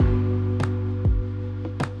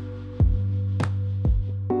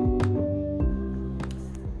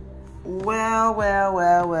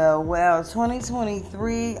Well.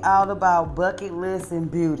 2023, all about bucket lists and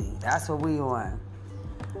beauty. That's what we on.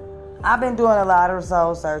 I've been doing a lot of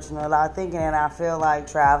soul searching, a lot of thinking, and I feel like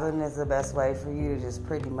traveling is the best way for you to just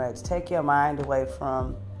pretty much take your mind away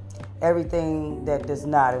from everything that does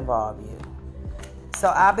not involve you. So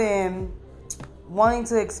I've been wanting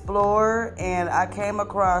to explore, and I came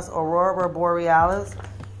across Aurora Borealis.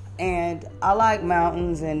 And I like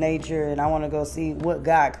mountains and nature, and I want to go see what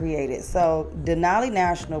God created. So Denali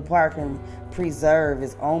National Park and Preserve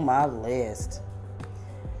is on my list.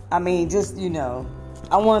 I mean,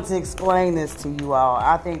 I want to explain this to you all.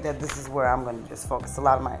 I think that this is where I'm going to just focus a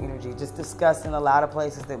lot of my energy, just discussing a lot of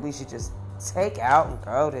places that we should just take out and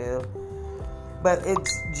go to. But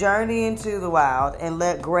it's journey into the wild and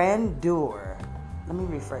let grandeur, let me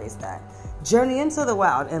rephrase that. Journey into the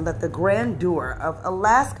wild and let the grandeur of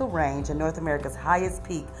Alaska Range and North America's highest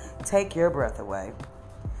peak take your breath away.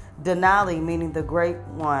 Denali, meaning the great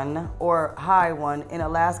one or high one in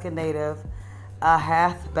Alaska Native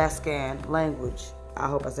Athabascan language. I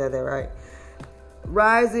hope I said that right.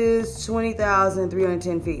 Rises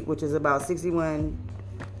 20,310 feet, which is about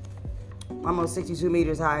almost 62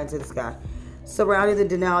 meters high into the sky. Surrounding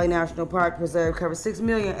the Denali National Park Preserve covers 6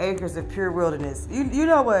 million acres of pure wilderness. You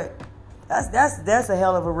know what? That's a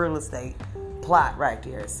hell of a real estate plot right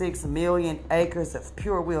there. 6 million acres of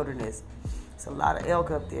pure wilderness. It's a lot of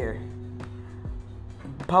elk up there.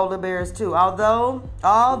 Polar bears too.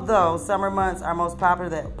 Although summer months are most popular,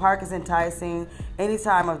 the park is enticing any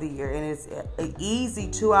time of the year, and it's an easy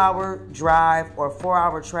 2-hour drive or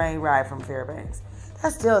 4-hour train ride from Fairbanks.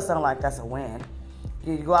 That still sounds like that's a win.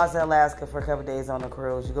 You go out to Alaska for a couple days on a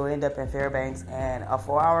cruise. You go end up in Fairbanks, and a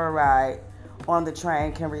 4-hour ride on the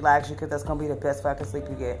train can relax you because that's going to be the best fucking sleep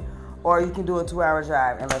you get. Or you can do a 2-hour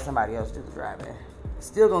drive and let somebody else do the driving.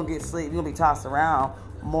 Still going to get sleep. You're going to be tossed around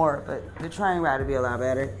more, but the train ride will be a lot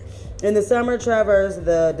better. In the summer, traverse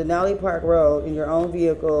the Denali Park Road in your own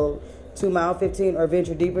vehicle to mile 15 or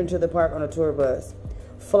venture deeper into the park on a tour bus.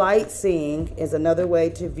 Flight seeing is another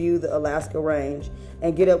way to view the Alaska Range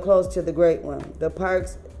and get up close to the Great One. The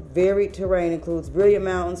park's varied terrain includes brilliant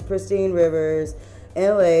mountains, pristine rivers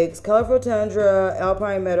and lakes, colorful tundra,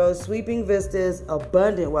 alpine meadows, sweeping vistas,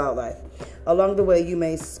 abundant wildlife. Along the way, you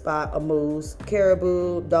may spot a moose,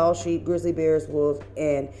 caribou, Dall sheep, grizzly bears, wolves,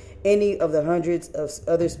 and any of the hundreds of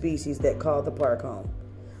other species that call the park home.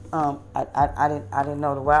 I didn't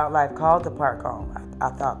know the wildlife called the park home.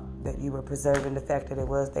 I thought that you were preserving the fact that it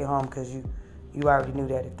was their home because you already knew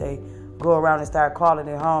that if they go around and start calling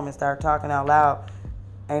it home and start talking out loud,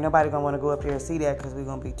 ain't nobody gonna want to go up there and see that because we're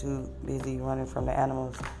gonna be too busy running from the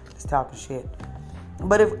animals, just talking shit.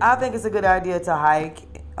 But I think it's a good idea to hike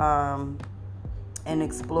and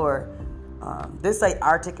explore. This is like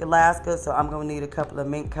Arctic Alaska, so I'm gonna need a couple of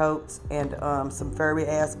mink coats and some furry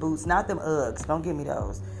ass boots. Not them Uggs, don't give me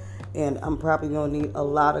those. And I'm probably gonna need a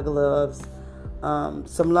lot of gloves,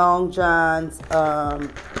 some long johns. Let me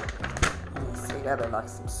see, that look like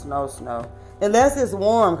some snow. Unless it's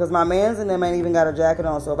warm, because my mans and them ain't even got a jacket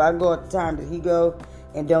on. So if I can go at the time that he go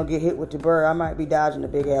and don't get hit with the bird, I might be dodging a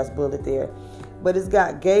big-ass bullet there. But it's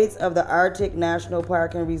got Gates of the Arctic National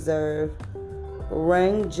Park and Reserve,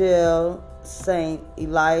 Wrangell St.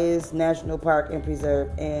 Elias National Park and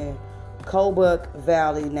Preserve, and Kobuk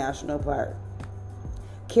Valley National Park.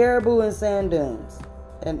 Caribou and sand dunes.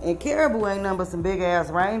 And caribou ain't nothing but some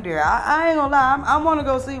big-ass reindeer. I ain't gonna lie, I want to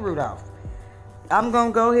go see Rudolph. I'm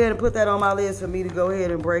going to go ahead and put that on my list for me to go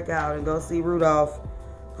ahead and break out and go see Rudolph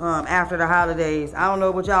after the holidays. I don't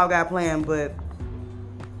know what y'all got planned, but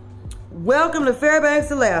welcome to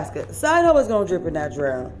Fairbanks, Alaska. Side hoe is going to drip and not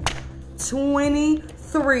drown.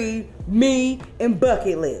 23 me and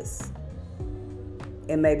bucket list.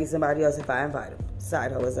 And maybe somebody else if I invite them.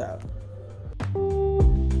 Side hoe is out.